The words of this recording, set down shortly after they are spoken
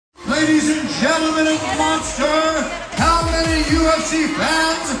Ladies and gentlemen of Monster, how many UFC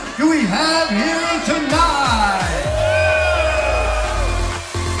fans do we have here tonight?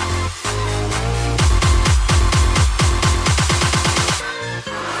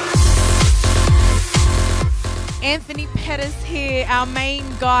 Anthony Pettis here, our main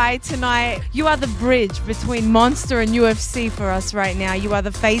guy tonight. You are the bridge between Monster and UFC for us right now. You are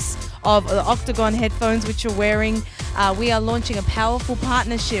the face of the Octagon headphones which you're wearing. We are launching a powerful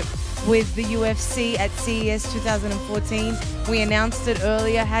partnership with the UFC at CES 2014. We announced it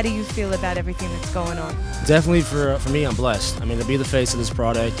earlier. How do you feel about everything that's going on? Definitely for me, I'm blessed. I mean, to be the face of this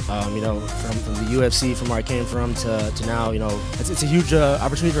product, you know, from the UFC, from where I came from to now, you know, it's a huge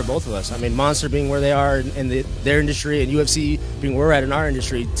opportunity for both of us. I mean, Monster being where they are in their industry, and UFC being where we're at in our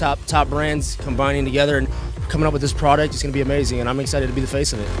industry, top brands combining together and coming up with this product is going to be amazing, and I'm excited to be the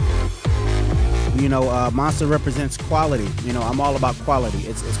face of it. You know, Monster represents quality. You know, I'm all about quality.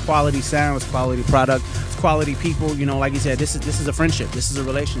 It's quality sound, it's quality product, it's quality people. You know, like you said, this is a friendship, this is a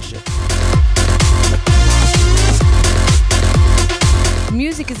relationship.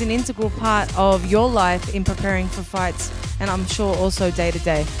 Music is an integral part of your life in preparing for fights, and I'm sure also day to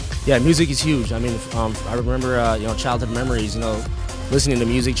day. Yeah, music is huge. I mean, I remember, you know, childhood memories, you know, listening to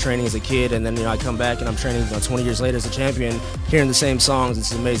music, training as a kid, and then, you know, I come back and I'm training, you know, 20 years later as a champion, hearing the same songs.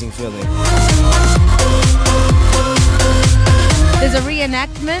 It's an amazing feeling. There's a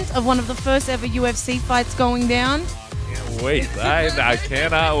reenactment of one of the first ever UFC fights going down. Can't wait. I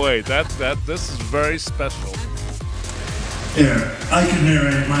cannot wait. This is very special. Here, I can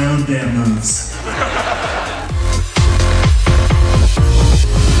narrate my own damn moves.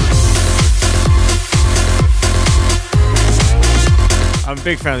 I'm a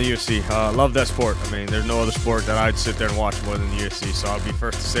big fan of the UFC. Love that sport. I mean, there's no other sport that I'd sit there and watch more than the UFC, so I'll be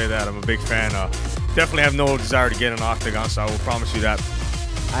first to say that. I'm a big fan. Definitely have no desire to get an Octagon, so I will promise you that.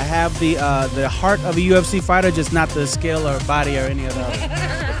 I have the heart of a UFC fighter, just not the skill or body or any of the other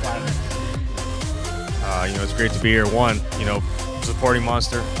fighters. You know, it's great to be here. One, you know, supporting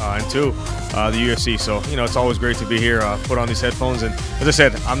Monster, and two, the UFC. So, you know, it's always great to be here, put on these headphones. And as I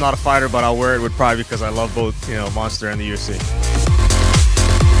said, I'm not a fighter, but I'll wear it with pride because I love both, you know, Monster and the UFC.